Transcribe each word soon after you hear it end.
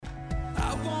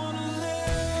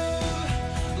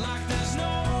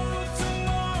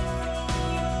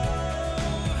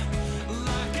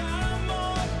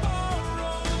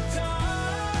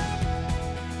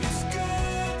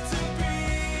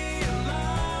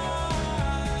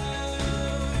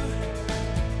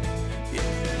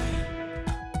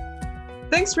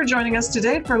Thanks for joining us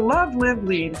today for Love, Live,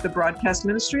 Lead, the broadcast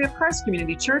ministry of Christ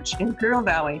Community Church in Imperial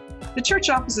Valley. The church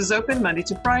office is open Monday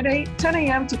to Friday, 10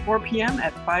 a.m. to 4 p.m.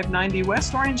 at 590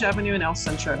 West Orange Avenue in El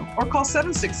Centro, or call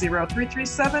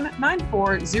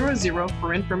 760-337-9400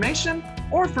 for information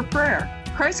or for prayer.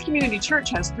 Christ Community Church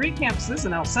has 3 campuses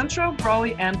in El Centro,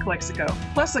 Brawley, and Calexico,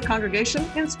 plus a congregation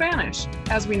in Spanish.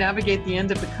 As we navigate the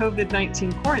end of the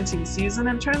COVID-19 quarantine season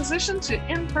and transition to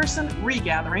in-person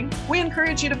regathering, we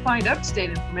encourage you to find up-to-date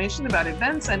information about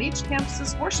events and each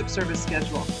campus's worship service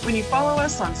schedule when you follow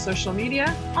us on social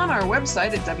media, on our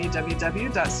website at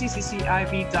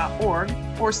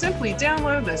www.cccIV.org, or simply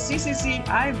download the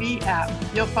CCCIV app.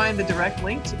 You'll find the direct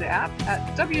link to the app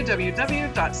at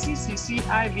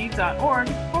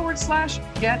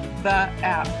www.cccIV.org/get the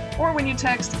app, or when you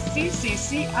text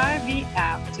CCCIV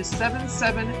app to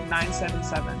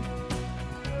 77977.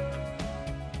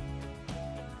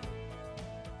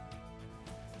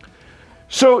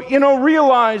 So,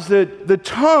 realize that the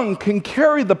tongue can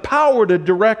carry the power to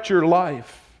direct your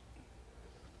life.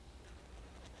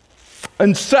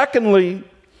 And secondly,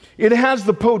 it has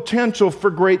the potential for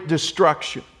great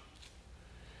destruction.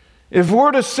 If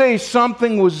we're to say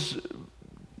something was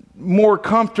more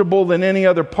comfortable than any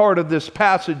other part of this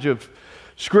passage of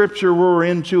Scripture we're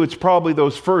into, it's probably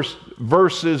those first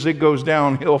verses. It goes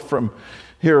downhill from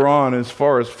here on as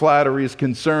far as flattery is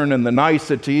concerned and the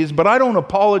niceties. But I don't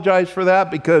apologize for that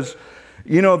because,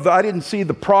 I didn't see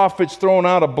the prophets throwing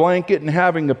out a blanket and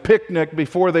having a picnic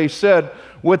before they said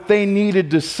what they needed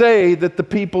to say that the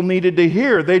people needed to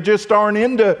hear. They just aren't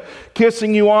into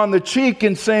kissing you on the cheek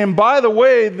and saying, by the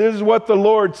way, this is what the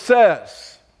Lord says.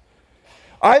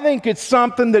 I think it's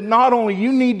something that not only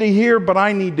you need to hear, but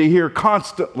I need to hear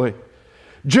constantly.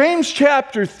 James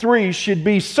chapter 3 should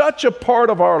be such a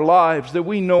part of our lives that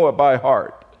we know it by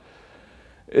heart.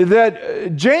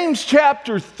 That James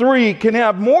chapter 3 can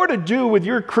have more to do with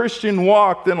your Christian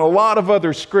walk than a lot of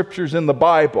other scriptures in the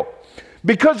Bible.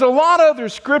 Because a lot of other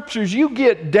scriptures you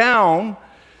get down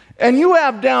and you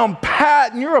have down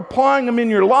pat and you're applying them in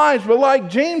your lives. But like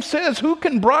James says, who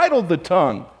can bridle the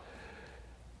tongue?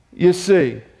 You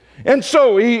see. And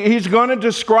so he's going to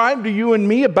describe to you and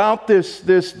me about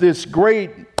this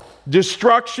great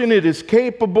destruction it is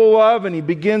capable of. And he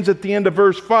begins at the end of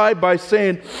verse 5 by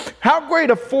saying, how great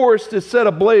a forest is set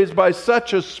ablaze by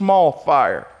such a small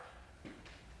fire.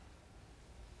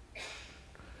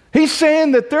 He's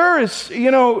saying that there is,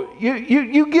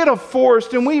 you get a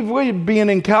forest, and we've been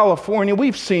in California,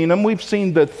 we've seen them, we've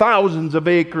seen the thousands of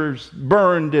acres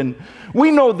burned, and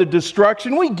we know the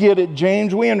destruction. We get it,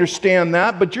 James, we understand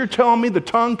that, but you're telling me the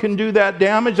tongue can do that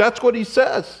damage? That's what he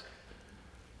says.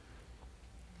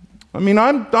 I mean,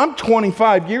 I'm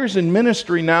 25 years in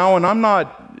ministry now, and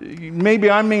maybe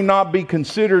I may not be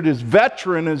considered as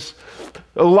veteran as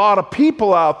a lot of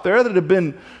people out there that have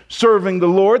been serving the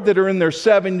Lord that are in their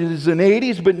 70s and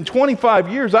 80s, but in 25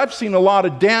 years, I've seen a lot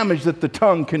of damage that the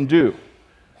tongue can do,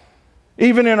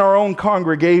 even in our own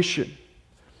congregation.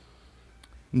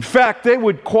 In fact, they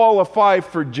would qualify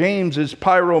for James as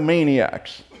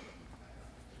pyromaniacs.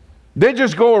 They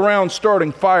just go around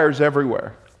starting fires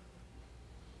everywhere.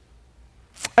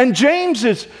 And James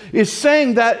is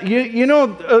saying that,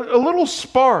 a little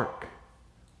spark.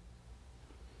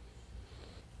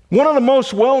 One of the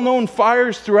most well-known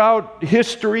fires throughout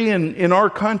history in our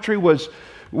country was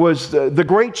the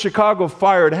Great Chicago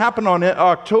Fire. It happened on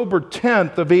October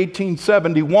 10th of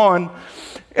 1871.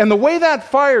 And the way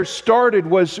that fire started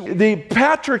was the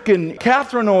Patrick and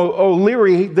Catherine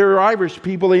O'Leary, they're Irish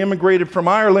people, they immigrated from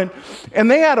Ireland, and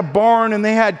they had a barn and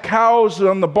they had cows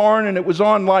on the barn, and it was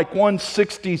on like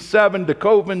 167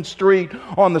 DeKoven Street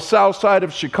on the south side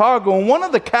of Chicago. And one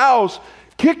of the cows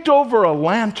kicked over a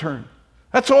lantern.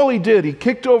 That's all he did. He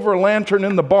kicked over a lantern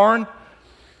in the barn.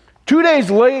 2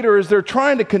 days later, as they're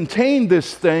trying to contain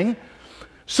this thing,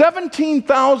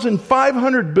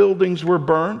 17,500 buildings were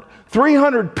burned.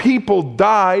 300 people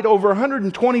died. Over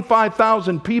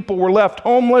 125,000 people were left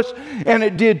homeless. And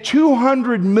it did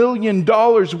 $200 million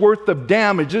worth of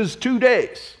damage. This is 2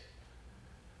 days.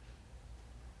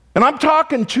 And I'm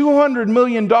talking $200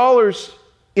 million in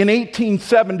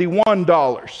 1871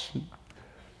 dollars.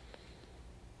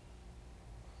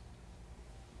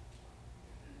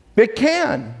 It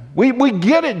can. We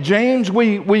get it, James.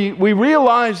 We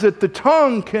realize that the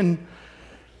tongue can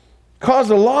cause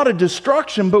a lot of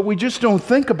destruction, but we just don't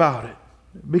think about it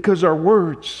because our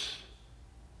words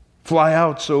fly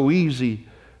out so easy.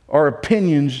 Our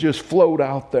opinions just float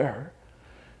out there.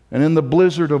 And in the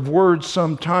blizzard of words,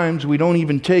 sometimes we don't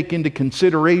even take into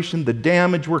consideration the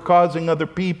damage we're causing other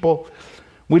people.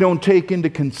 We don't take into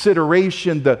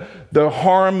consideration the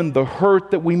harm and the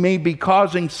hurt that we may be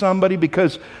causing somebody,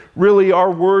 because really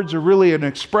our words are really an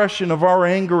expression of our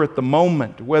anger at the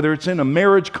moment, whether it's in a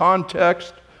marriage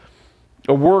context,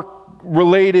 a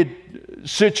work-related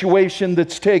situation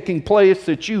that's taking place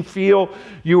that you feel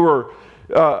you were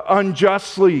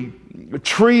unjustly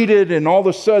treated, and all of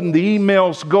a sudden the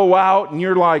emails go out and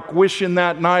you're like wishing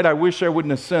that night, I wish I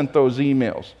wouldn't have sent those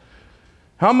emails.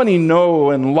 How many know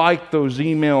and like those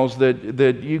emails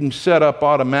that you can set up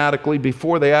automatically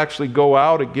before they actually go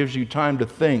out? It gives you time to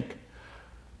think.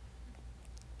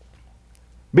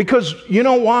 Because you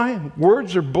know why?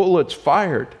 Words are bullets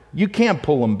fired. You can't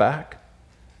pull them back.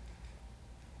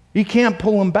 You can't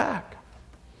pull them back.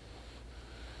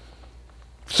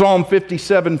 Psalm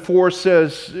 57:4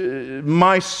 says,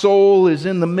 my soul is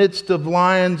in the midst of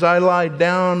lions. I lie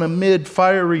down amid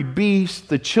fiery beasts,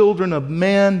 the children of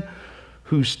men,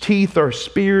 whose teeth are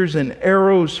spears and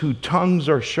arrows, whose tongues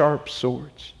are sharp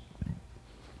swords.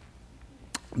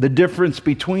 The difference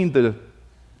between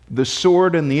the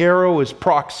sword and the arrow is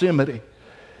proximity.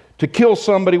 To kill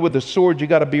somebody with a sword, you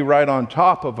got to be right on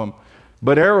top of them.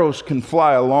 But arrows can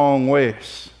fly a long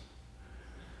ways.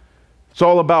 It's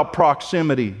all about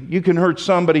proximity. You can hurt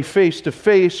somebody face to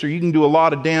face, or you can do a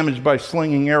lot of damage by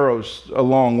slinging arrows a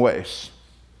long ways.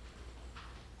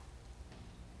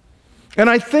 And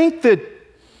I think that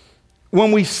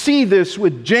when we see this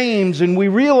with James and we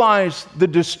realize the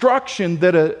destruction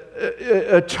that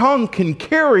a tongue can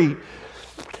carry,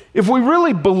 if we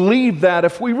really believe that,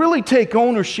 if we really take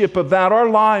ownership of that, our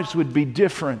lives would be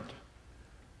different.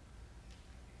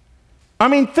 I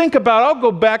mean, think about it. I'll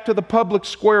go back to the public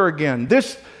square again.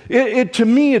 To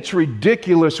me, it's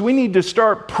ridiculous. We need to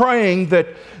start praying that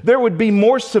there would be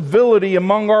more civility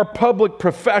among our public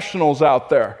professionals out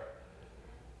there.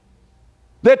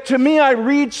 That to me, I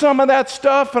read some of that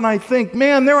stuff and I think,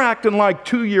 man, they're acting like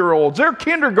 2-year-olds. They're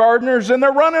kindergartners and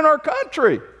they're running our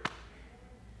country.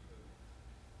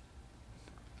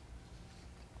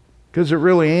 Because it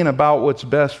really ain't about what's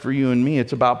best for you and me.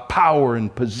 It's about power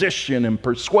and position and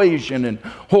persuasion and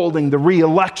holding the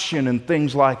re-election and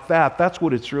things like that. That's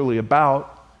what it's really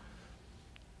about.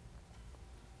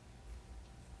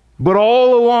 But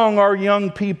all along, our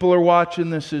young people are watching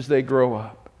this as they grow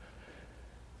up.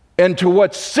 And to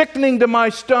what's sickening to my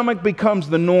stomach becomes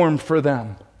the norm for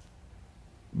them.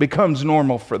 Becomes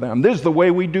normal for them. This is the way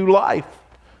we do life.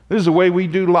 This is the way we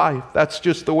do life. That's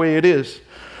just the way it is.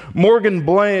 Morgan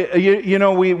Blake,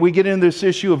 we get into this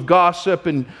issue of gossip,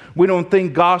 and we don't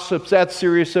think gossip's that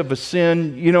serious of a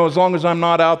sin. As long as I'm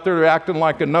not out there acting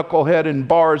like a knucklehead in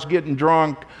bars, getting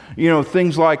drunk,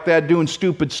 things like that, doing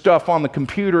stupid stuff on the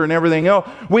computer and everything else.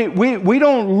 We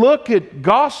don't look at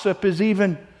gossip as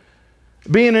even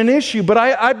being an issue, but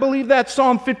I believe that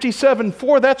Psalm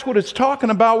 57:4, that's what it's talking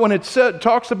about when it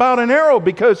talks about an arrow,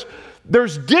 because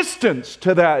there's distance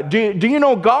to that. Do you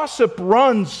know gossip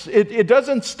runs? It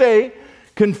doesn't stay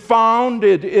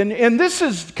confounded. And this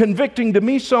is convicting to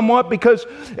me somewhat, because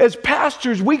as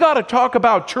pastors, we got to talk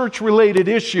about church-related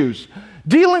issues,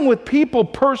 dealing with people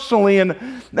personally. And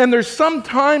there's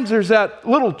that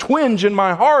little twinge in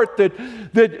my heart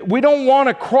that we don't want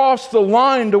to cross the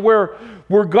line to where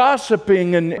we're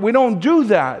gossiping, and we don't do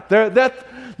that.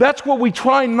 That's what we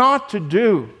try not to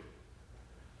do.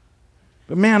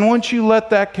 But man, once you let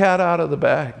that cat out of the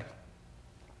bag.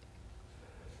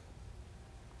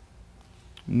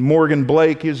 Morgan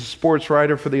Blake is a sports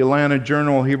writer for the Atlanta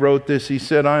Journal. He wrote this. He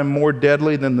said, I am more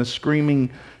deadly than the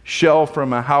screaming shell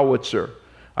from a howitzer.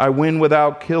 I win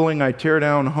without killing. I tear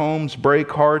down homes, break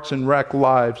hearts, and wreck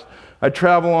lives. I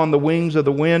travel on the wings of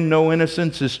the wind. No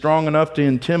innocence is strong enough to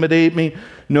intimidate me.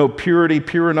 No purity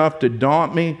pure enough to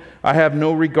daunt me. I have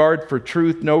no regard for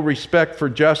truth, no respect for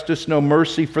justice, no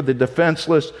mercy for the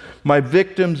defenseless. My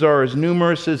victims are as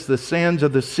numerous as the sands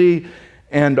of the sea,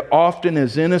 and often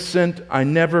as innocent. I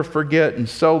never forget and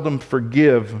seldom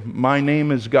forgive. My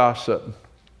name is gossip.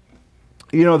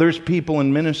 There's people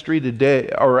in ministry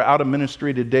today, or out of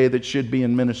ministry today, that should be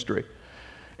in ministry.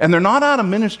 And they're not out of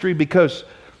ministry because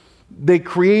they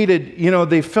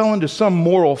they fell into some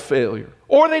moral failure.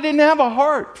 Or they didn't have a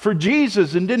heart for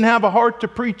Jesus and didn't have a heart to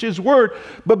preach His word.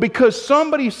 But because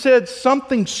somebody said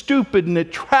something stupid and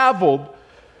it traveled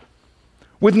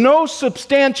with no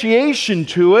substantiation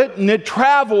to it, and it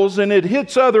travels and it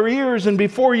hits other ears, and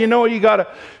before you know it, you got a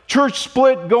church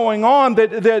split going on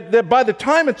that by the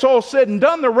time it's all said and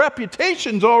done, their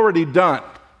reputation's already done.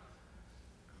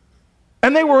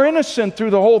 And they were innocent through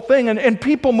the whole thing, and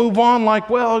people move on like,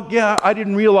 well, yeah, I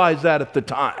didn't realize that at the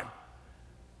time.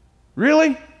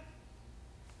 Really?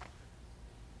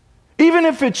 Even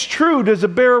if it's true, does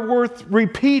it bear worth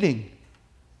repeating?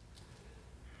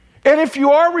 And if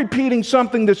you are repeating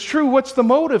something that's true, what's the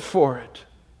motive for it?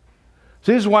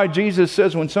 This is why Jesus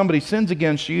says when somebody sins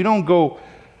against you, you don't go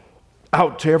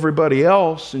out to everybody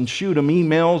else and shoot them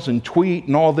emails and tweet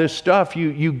and all this stuff.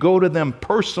 You go to them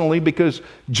personally, because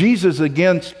Jesus is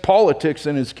against politics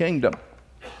in his kingdom.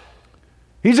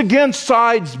 He's against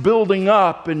sides building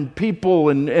up, and people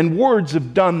and words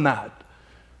have done that.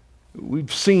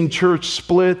 We've seen church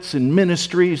splits and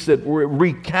ministries that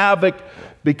wreak havoc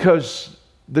because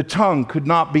the tongue could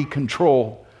not be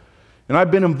controlled. And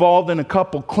I've been involved in a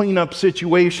couple cleanup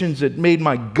situations that made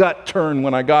my gut turn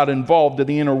when I got involved in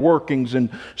the inner workings and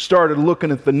started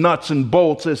looking at the nuts and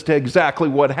bolts as to exactly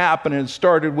what happened. And it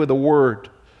started with a word.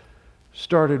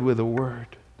 Started with a word.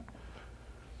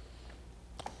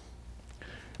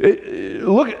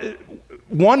 Look,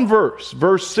 one verse,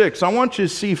 verse 6. I want you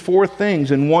to see four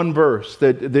things in one verse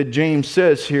that James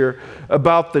says here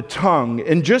about the tongue.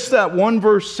 And just that one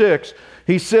verse 6,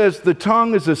 he says the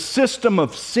tongue is a system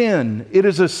of sin. It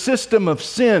is a system of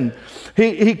sin.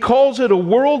 He calls it a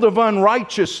world of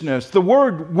unrighteousness. The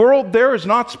word world there is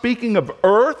not speaking of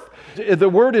earth. The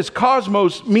word is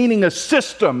cosmos, meaning a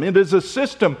system. It is a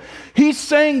system. He's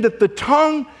saying that the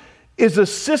tongue is a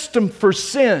system for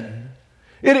sin.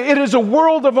 It is a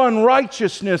world of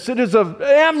unrighteousness. It is an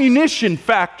ammunition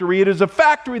factory. It is a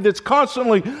factory that's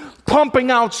constantly pumping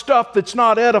out stuff that's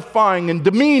not edifying and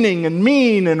demeaning and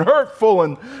mean and hurtful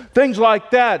and things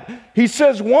like that. He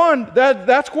says, one,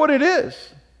 that's what it is.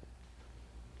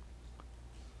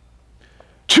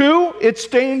 Two, it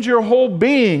stains your whole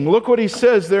being. Look what he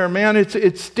says there, man.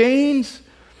 It stains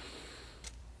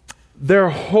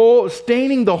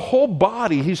staining the whole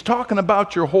body. He's talking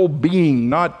about your whole being,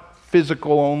 not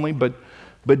physical only, but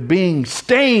being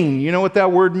stained. You know what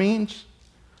that word means?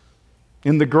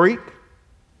 In the Greek?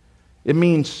 It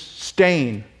means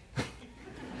stain.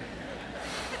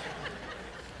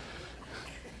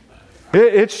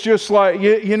 It's just like,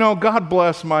 God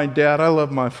bless my dad. I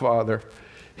love my father.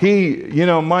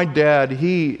 My dad,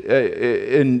 he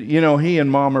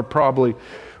and mom are probably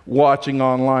watching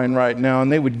online right now,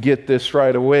 and they would get this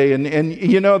right away. And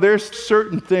there's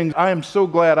certain things. I am so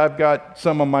glad I've got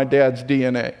some of my dad's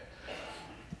DNA.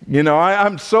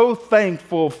 I'm so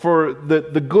thankful for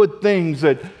the good things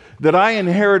that I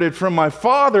inherited from my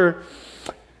father.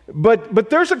 But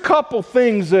there's a couple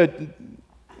things that,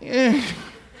 and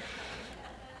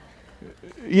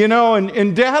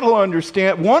Dad will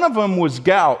understand. One of them was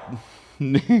gout.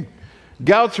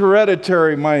 Gout's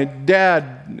hereditary. My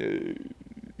dad,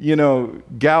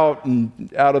 gout,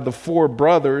 and out of the four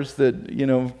brothers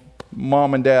that,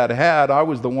 mom and dad had, I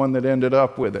was the one that ended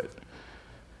up with it.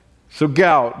 So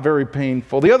gout, very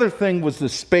painful. The other thing was the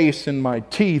space in my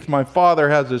teeth. My father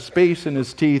has a space in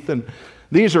his teeth, and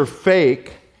these are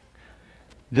fake,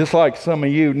 just like some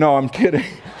of you. No, I'm kidding.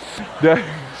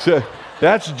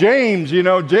 That's James,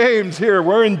 James here.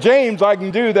 We're in James, I can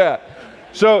do that.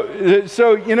 So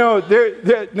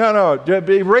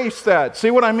erase that.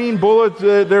 See what I mean? Bullets,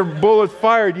 they're bullets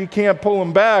fired. You can't pull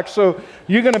them back. So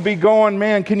you're going to be going,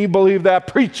 man, can you believe that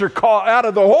preacher called out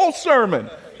of the whole sermon?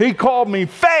 He called me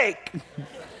fake.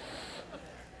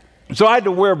 So I had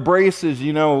to wear braces,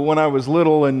 when I was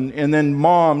little. And then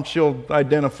mom, she'll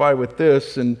identify with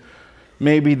this. And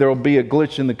maybe there'll be a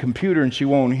glitch in the computer and she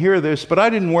won't hear this. But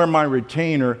I didn't wear my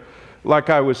retainer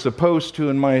like I was supposed to.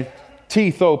 And my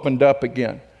teeth opened up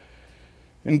again.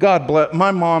 And God bless, my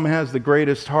mom has the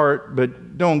greatest heart,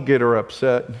 but don't get her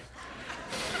upset.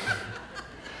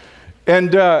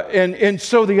 And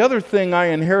so the other thing I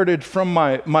inherited from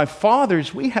my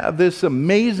fathers, we have this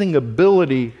amazing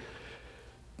ability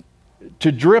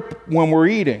to drip when we're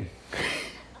eating.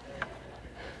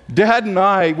 Dad and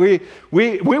I, we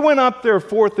went up there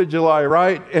 4th of July,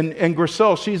 right? And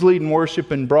Griselle, she's leading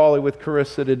worship in Brawley with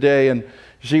Carissa today, and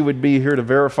she would be here to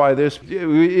verify this,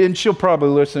 and she'll probably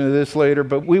listen to this later,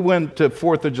 but we went to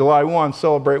 4th of July. We wanted to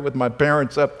celebrate with my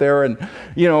parents up there, and,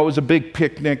 it was a big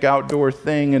picnic outdoor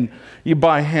thing, and you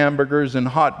buy hamburgers and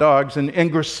hot dogs,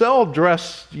 and Griselle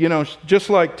dressed, just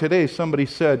like today. Somebody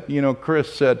said,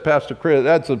 Chris said, Pastor Chris,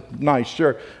 that's a nice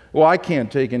shirt. Well, I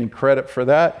can't take any credit for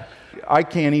that. I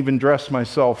can't even dress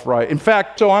myself right. In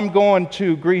fact, so I'm going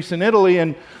to Greece and Italy,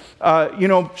 and,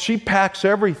 she packs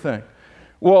everything.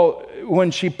 Well, when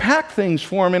she packed things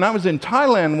for me, and I was in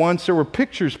Thailand once, there were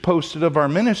pictures posted of our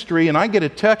ministry, and I get a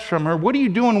text from her, what are you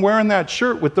doing wearing that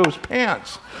shirt with those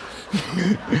pants?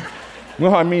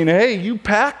 Well, hey, you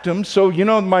packed them. So,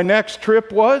 my next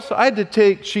trip was,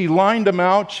 she lined them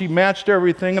out, she matched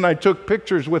everything, and I took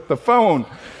pictures with the phone.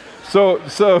 So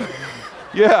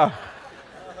yeah.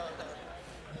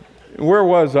 Where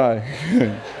was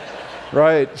I?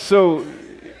 Right. So,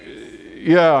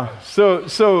 Yeah. So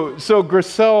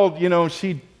Griselle,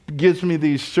 she gives me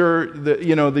these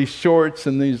these shorts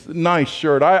and these nice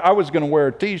shirt. I was going to wear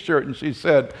a t-shirt, and she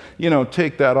said,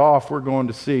 take that off. We're going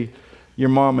to see your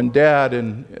mom and dad,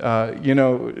 and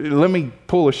let me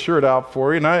pull a shirt out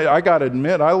for you. And I got to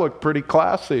admit, I look pretty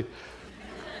classy.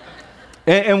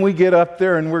 And we get up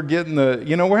there, and we're getting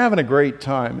we're having a great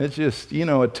time. It's just,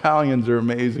 Italians are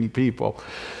amazing people.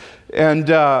 And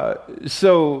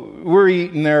so we're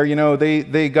eating there,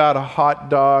 they got a hot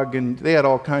dog, and they had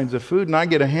all kinds of food, and I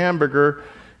get a hamburger,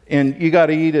 and you got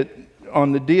to eat it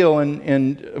on the deal,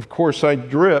 and of course I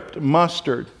dripped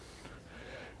mustard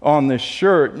on this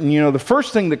shirt. And the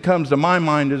first thing that comes to my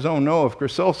mind is, oh no, if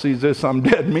Griselle sees this, I'm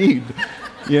dead meat.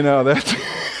 That's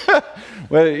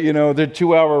well, the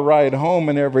 2-hour ride home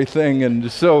and everything.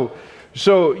 And so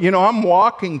I'm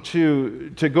walking to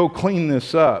go clean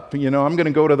this up. I'm going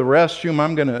to go to the restroom.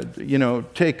 I'm going to,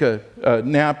 take a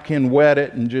napkin, wet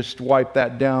it, and just wipe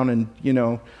that down, and,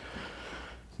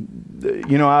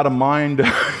 out of mind.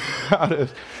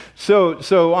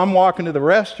 So I'm walking to the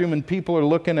restroom, and people are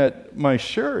looking at my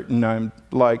shirt, and I'm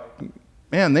like,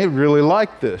 man, they really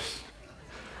like this.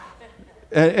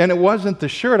 And it wasn't the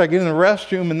shirt. I get in the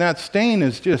restroom, and that stain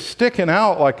is just sticking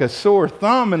out like a sore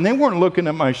thumb. And they weren't looking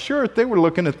at my shirt. They were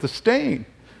looking at the stain.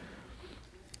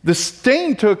 The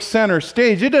stain took center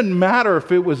stage. It didn't matter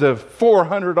if it was a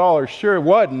 $400 shirt. It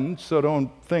wasn't, so don't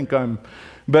think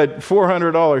but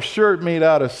 $400 shirt made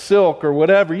out of silk or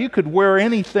whatever. You could wear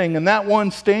anything, and that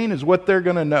one stain is what they're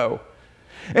going to know.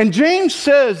 And James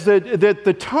says that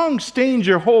the tongue stains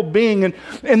your whole being,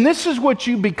 and this is what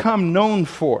you become known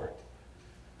for.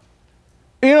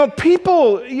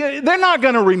 People, they're not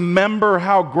going to remember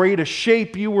how great a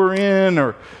shape you were in,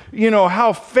 or,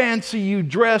 how fancy you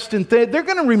dressed. And they're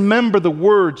going to remember the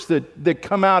words that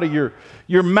come out of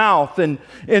your mouth. And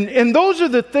those are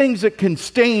the things that can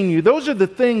stain you. Those are the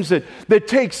things that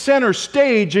take center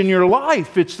stage in your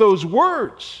life. It's those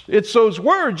words. It's those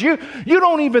words. You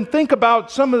don't even think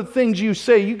about some of the things you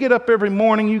say. You get up every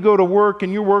morning, you go to work,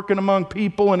 and you're working among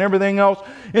people and everything else.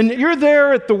 And you're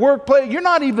there at the workplace. You're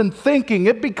not even thinking.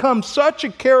 It becomes such a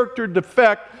character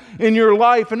defect in your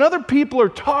life. And other people are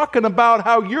talking about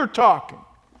how you're talking.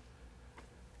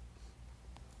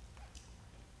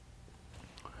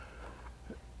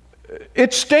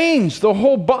 It stains the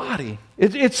whole body.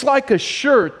 It's like a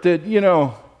shirt that,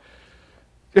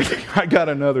 I got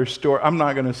another story. I'm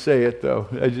not going to say it, though.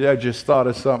 I just thought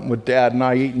of something with Dad and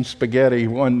I eating spaghetti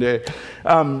one day.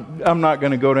 I'm not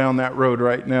going to go down that road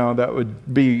right now. That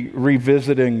would be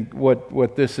revisiting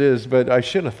what this is, but I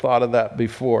should have thought of that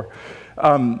before.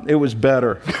 It was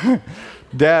better.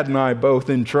 Dad and I both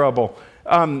in trouble.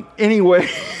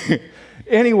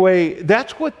 Anyway,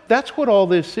 that's what all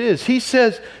this is. He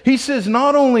says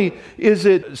not only is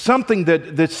it something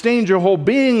that stains your whole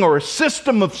being, or a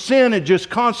system of sin, it just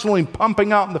constantly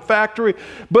pumping out in the factory,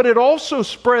 but it also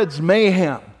spreads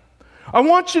mayhem. I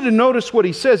want you to notice what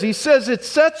he says. He says it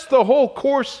sets the whole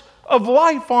course of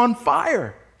life on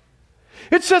fire.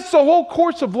 It sets the whole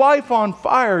course of life on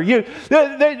fire.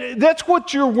 That's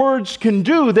what your words can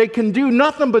do. They can do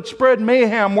nothing but spread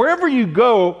mayhem. Wherever you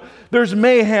go, there's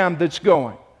mayhem that's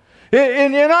going.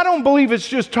 And I don't believe it's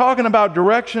just talking about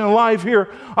direction in life here.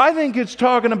 I think it's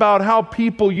talking about how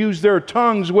people use their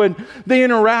tongues when they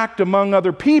interact among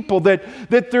other people, that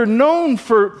they're known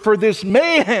for this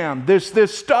mayhem,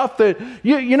 this stuff that,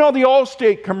 you know the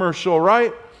Allstate commercial,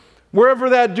 right?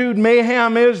 Wherever that dude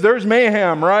Mayhem is, there's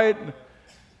mayhem, right?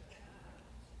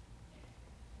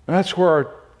 That's where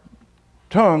our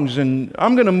tongues, and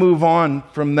I'm going to move on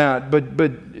from that, but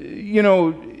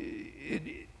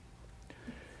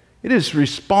it is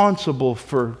responsible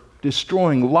for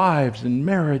destroying lives and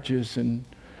marriages and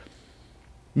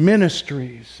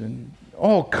ministries and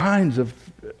all kinds of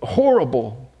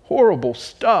horrible, horrible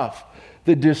stuff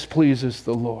that displeases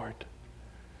the Lord.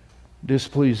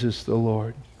 Displeases the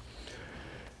Lord.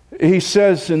 He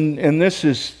says, and this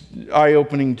is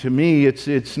eye-opening to me,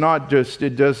 it's not just,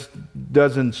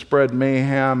 doesn't spread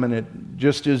mayhem, and it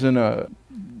just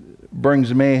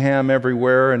brings mayhem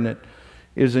everywhere, and it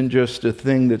isn't just a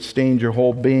thing that stains your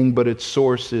whole being, but its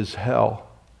source is hell.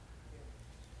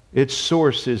 Its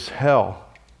source is hell.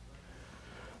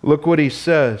 Look what he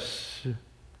says.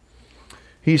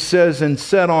 He says, and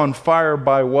set on fire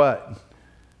by what?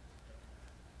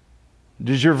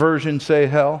 Does your version say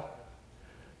hell?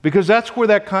 Because that's where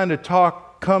that kind of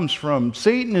talk comes from.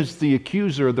 Satan is the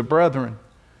accuser of the brethren.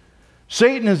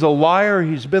 Satan is a liar.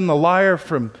 He's been the liar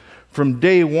from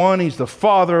day one. He's the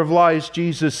father of lies,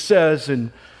 Jesus says.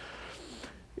 And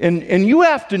And you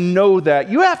have to know that.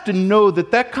 You have to know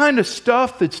that that kind of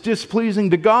stuff that's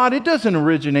displeasing to God, it doesn't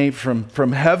originate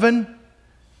from heaven.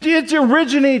 It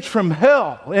originates from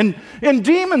hell. And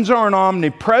demons aren't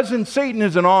omnipresent. Satan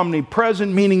isn't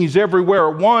omnipresent, meaning he's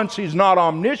everywhere at once. He's not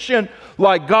omniscient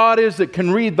like God is, that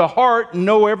can read the heart and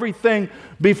know everything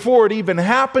before it even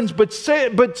happens. But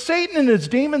Satan and his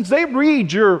demons, they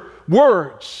read your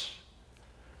words.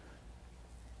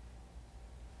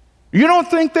 You don't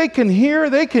think they can hear?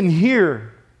 They can hear.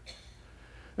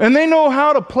 And they know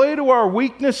how to play to our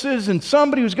weaknesses, and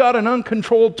somebody who's got an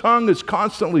uncontrolled tongue is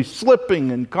constantly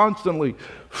slipping and constantly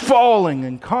falling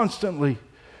and constantly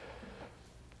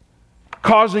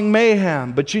causing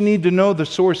mayhem. But you need to know the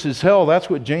source is hell. That's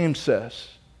what James says.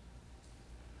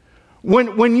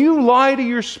 When you lie to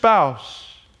your spouse,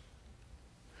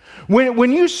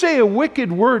 when you say a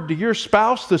wicked word to your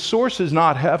spouse, the source is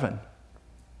not heaven.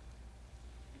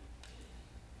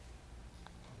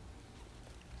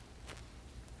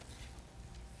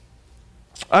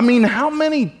 I mean, how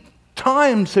many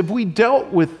times have we dealt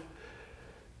with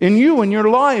in your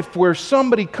life where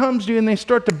somebody comes to you and they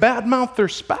start to badmouth their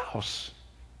spouse?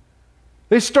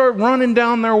 They start running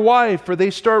down their wife, or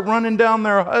they start running down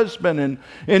their husband,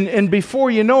 and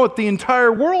before you know it, the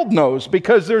entire world knows,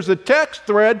 because there's a text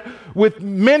thread with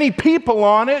many people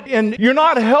on it, and you're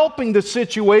not helping the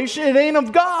situation. It ain't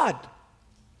of God.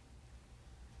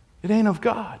 It ain't of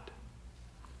God.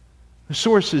 The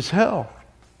source is hell.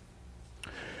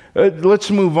 Let's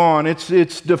move on.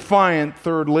 It's defiant,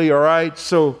 thirdly, all right?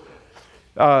 So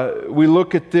we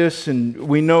look at this and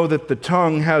we know that the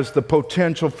tongue has the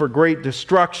potential for great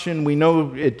destruction. We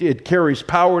know it carries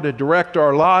power to direct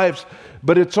our lives,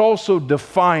 but it's also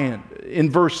defiant. In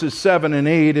verses 7 and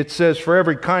 8, it says, "For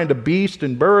every kind of beast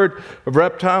and bird, of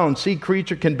reptile and sea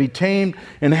creature can be tamed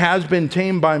and has been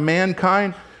tamed by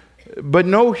mankind, but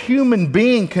no human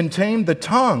being can tame the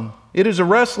tongue. It is a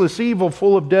restless evil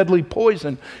full of deadly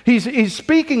poison." He's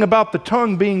speaking about the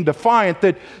tongue being defiant.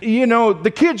 That,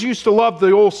 the kids used to love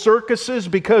the old circuses,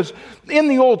 because in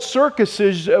the old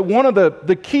circuses, one of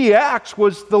the key acts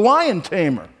was the lion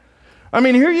tamer. I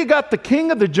mean, here you got the king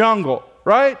of the jungle,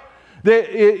 right?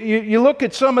 You look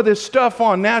at some of this stuff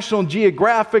on National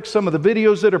Geographic, some of the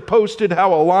videos that are posted,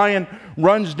 how a lion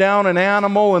runs down an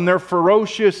animal and they're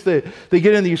ferocious. They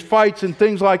get in these fights and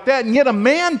things like that, and yet a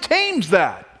man tames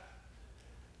that.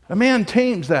 A man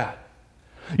tames that.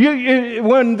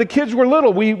 When the kids were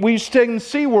little, we used to take them to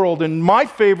SeaWorld, and my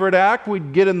favorite act,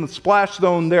 we'd get in the splash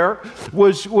zone there,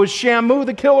 was Shamu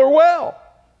the killer whale.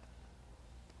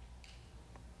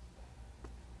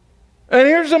 And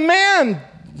here's a man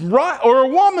or a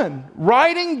woman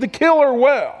riding the killer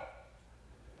whale.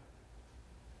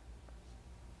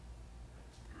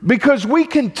 Because we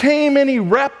can tame any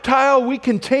reptile, we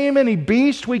can tame any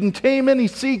beast, we can tame any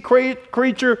sea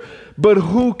creature, but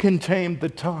who can tame the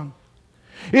tongue?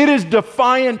 It is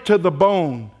defiant to the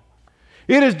bone.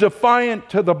 It is defiant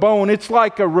to the bone. It's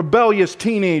like a rebellious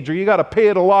teenager. You got to pay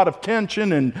it a lot of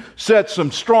attention and set some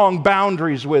strong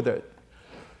boundaries with it.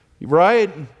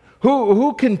 Right?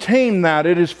 Who can tame that?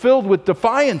 It is filled with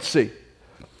defiancy.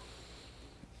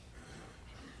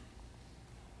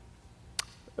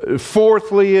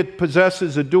 Fourthly, it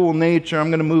possesses a dual nature. I'm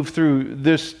going to move through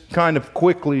this kind of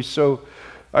quickly so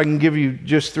I can give you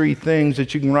just 3 things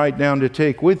that you can write down to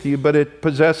take with you, but it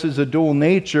possesses a dual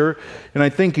nature, and I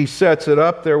think he sets it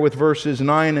up there with verses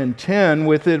 9 and 10.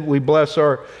 With it we bless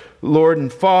our Lord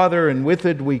and Father, and with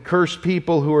it we curse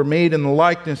people who are made in the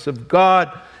likeness of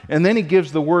God. And then he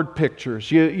gives the word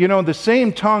pictures. You know, the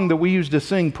same tongue that we used to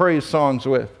sing praise songs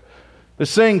with, the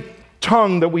same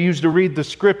tongue that we use to read the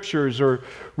scriptures or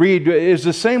read, is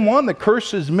the same one that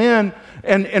curses men.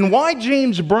 And why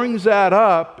James brings that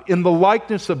up in the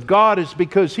likeness of God is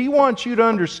because he wants you to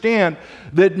understand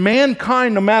that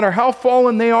mankind, no matter how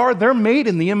fallen they are, they're made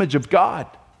in the image of God.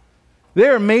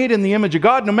 They're made in the image of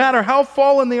God. No matter how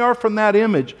fallen they are from that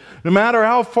image, no matter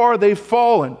how far they've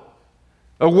fallen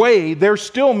away, they're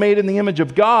still made in the image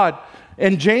of God.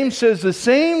 And James says the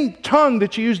same tongue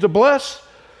that you use to bless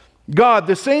God,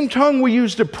 the same tongue we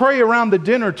use to pray around the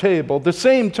dinner table, the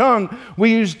same tongue we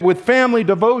use with family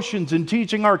devotions and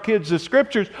teaching our kids the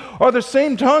scriptures, are the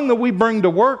same tongue that we bring to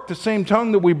work, the same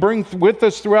tongue that we bring with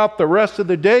us throughout the rest of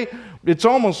the day. It's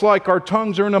almost like our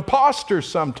tongues are an imposter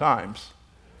sometimes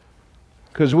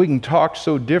because we can talk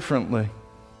so differently.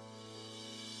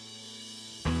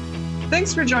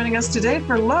 Thanks for joining us today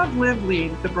for Love, Live,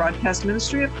 Lead, the broadcast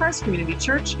ministry of Christ Community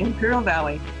Church in Imperial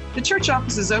Valley. The church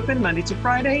office is open Monday to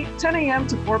Friday, 10 a.m.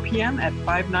 to 4 p.m. at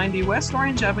 590 West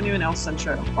Orange Avenue in El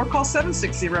Centro, or call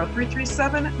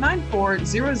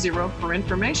 760-337-9400 for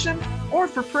information or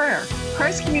for prayer.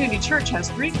 Christ Community Church has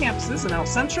 3 campuses in El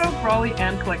Centro, Raleigh,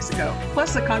 and Calexico,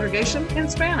 plus a congregation in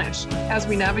Spanish. As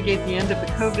we navigate the end of the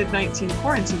COVID-19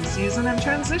 quarantine season and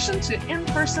transition to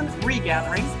in-person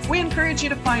regathering, we encourage you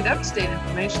to find up-to-date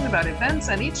information about events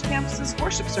and each campus's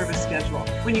worship service schedule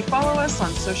when you follow us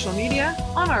on social media,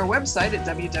 on our website at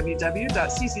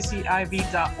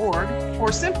www.cccIV.org,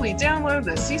 or simply download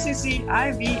the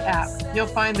CCCIV app. You'll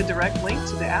find the direct link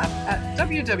to the app at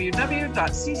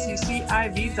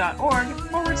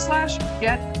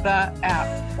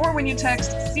www.cccIV.org/get-the-app, or when you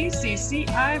text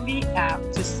CCCIV app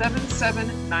to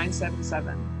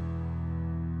 77977.